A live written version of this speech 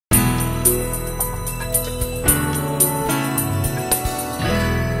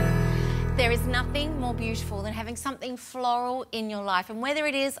beautiful than having something floral in your life? And whether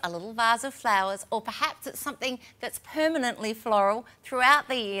it is a little vase of flowers or perhaps it's something that's permanently floral throughout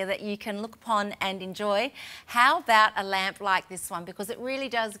the year that you can look upon and enjoy, how about a lamp like this one? Because it really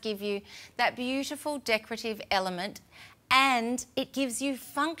does give you that beautiful decorative element and it gives you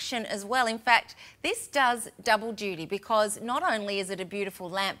function as well. In fact, this does double duty because not only is it a beautiful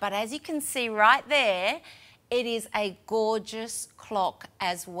lamp, but as you can see right there, it is a gorgeous clock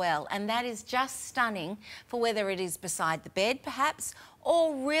as well, and that is just stunning for whether it is beside the bed perhaps,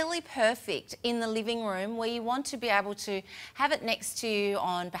 or really perfect in the living room where you want to be able to have it next to you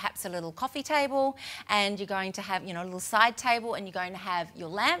on perhaps a little coffee table, and you're going to have, you know, a little side table, and you're going to have your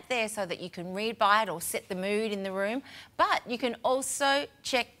lamp there so that you can read by it or set the mood in the room. But you can also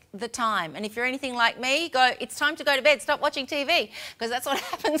check the time, and if you're anything like me, go, it's time to go to bed, stop watching TV, because that's what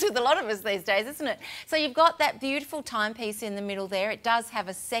happens with a lot of us these days, isn't it? So you've got that beautiful timepiece in the middle there. It does have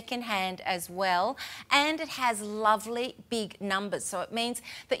a second hand as well, and it has lovely big numbers, so it means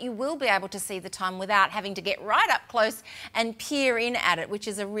that you will be able to see the time without having to get right up close and peer in at it, which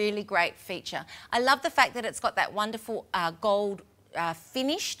is a really great feature. I love the fact that it's got that wonderful gold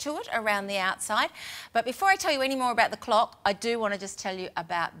finish to it around the outside. But before I tell you any more about the clock, I do want to just tell you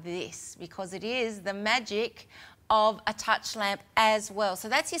about this, because it is the magic of a touch lamp as well. So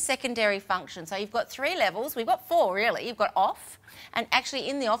that's your secondary function. So you've got 3 levels. We've got 4 really. You've got off, and actually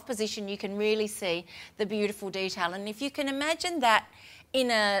in the off position you can really see the beautiful detail. And if you can imagine that in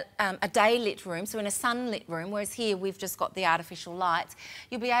a day-lit room, so in a sunlit room, whereas here we've just got the artificial lights,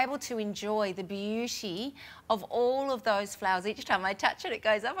 you'll be able to enjoy the beauty of all of those flowers. Each time I touch it, it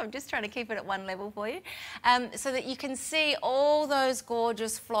goes up. I'm just trying to keep it at one level for you, so that you can see all those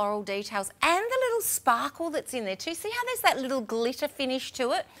gorgeous floral details and the little sparkle that's in there too. See how there's that little glitter finish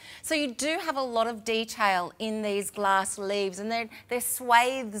to it? So you do have a lot of detail in these glass leaves, and they're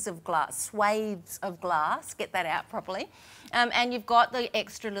swathes of glass, get that out properly. And you've got the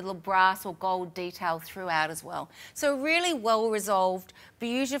extra little brass or gold detail throughout as well. So really well resolved,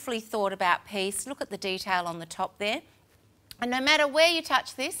 beautifully thought about piece. Look at the detail on the top there. And no matter where you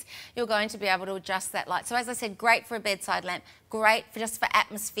touch this, you're going to be able to adjust that light. So as I said, great for a bedside lamp, great for just for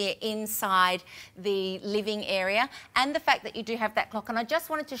atmosphere inside the living area, and the fact that you do have that clock. And I just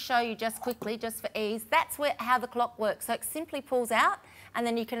wanted to show you just quickly, just for ease, that's how the clock works. So it simply pulls out, and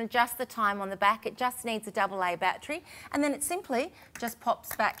then you can adjust the time on the back. It just needs a AA battery, and then it simply just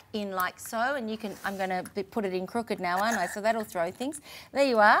pops back in like so, and you can, I'm going to put it in crooked now, aren't I? So that'll throw things. There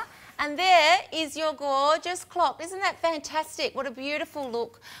you are. And there is your gorgeous clock. Isn't that fantastic? What a beautiful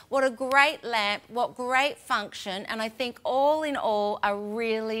look. What a great lamp. What great function. And I think all in all, a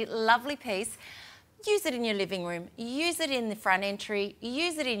really lovely piece. Use it in your living room. Use it in the front entry.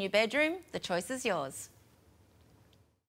 Use it in your bedroom. The choice is yours.